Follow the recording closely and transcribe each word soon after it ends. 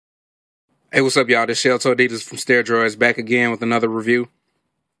Hey, what's up, y'all? This is Shell from Stair Droids back again with another review.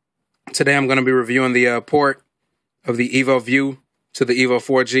 Today I'm going to be reviewing the port of the EVO View to the EVO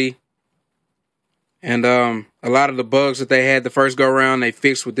 4G. And a lot of the bugs that they had the first go-around, they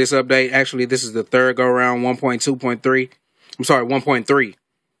fixed with this update. Actually, this is the third go-around, 1.2.3. I'm sorry, 1.3.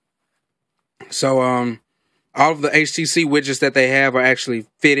 So all of the HTC widgets that they have are actually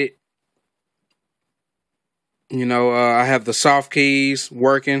fitted. You know, I have the soft keys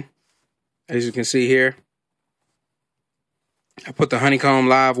working, as you can see here. I put the honeycomb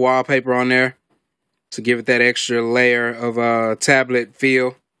live wallpaper on there to give it that extra layer of tablet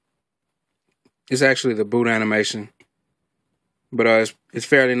feel. It's actually the boot animation, but it's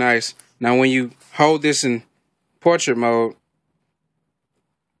fairly nice. Now, when you hold this in portrait mode,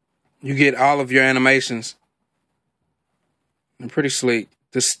 you get all of your animations. They're pretty sleek.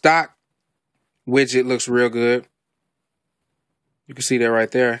 The stock widget looks real good. You can see that right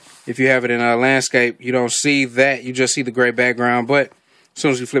there. If you have it in a landscape, you don't see that. You just see the gray background. But as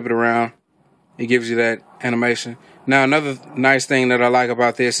soon as you flip it around, it gives you that animation. Now, another nice thing that I like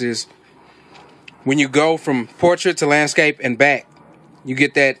about this is when you go from portrait to landscape and back, you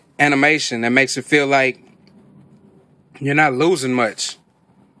get that animation that makes it feel like you're not losing much.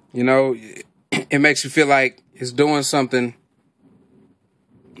 You know, it makes you feel like it's doing something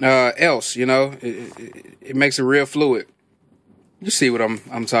else, you know. It makes it real fluid. You see what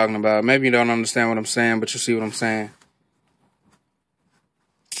I'm talking about. Maybe you don't understand what I'm saying, but you see what I'm saying.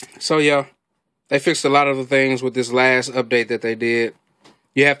 So, yeah, they fixed a lot of the things with this last update that they did.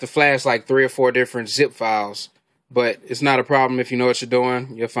 You have to flash like 3 or 4 different zip files, but it's not a problem if you know what you're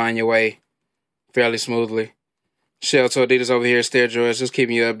doing. You'll find your way fairly smoothly. Shell Adidas over here at Stair Droids, just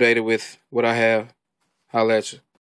keeping you updated with what I have. Holla at you.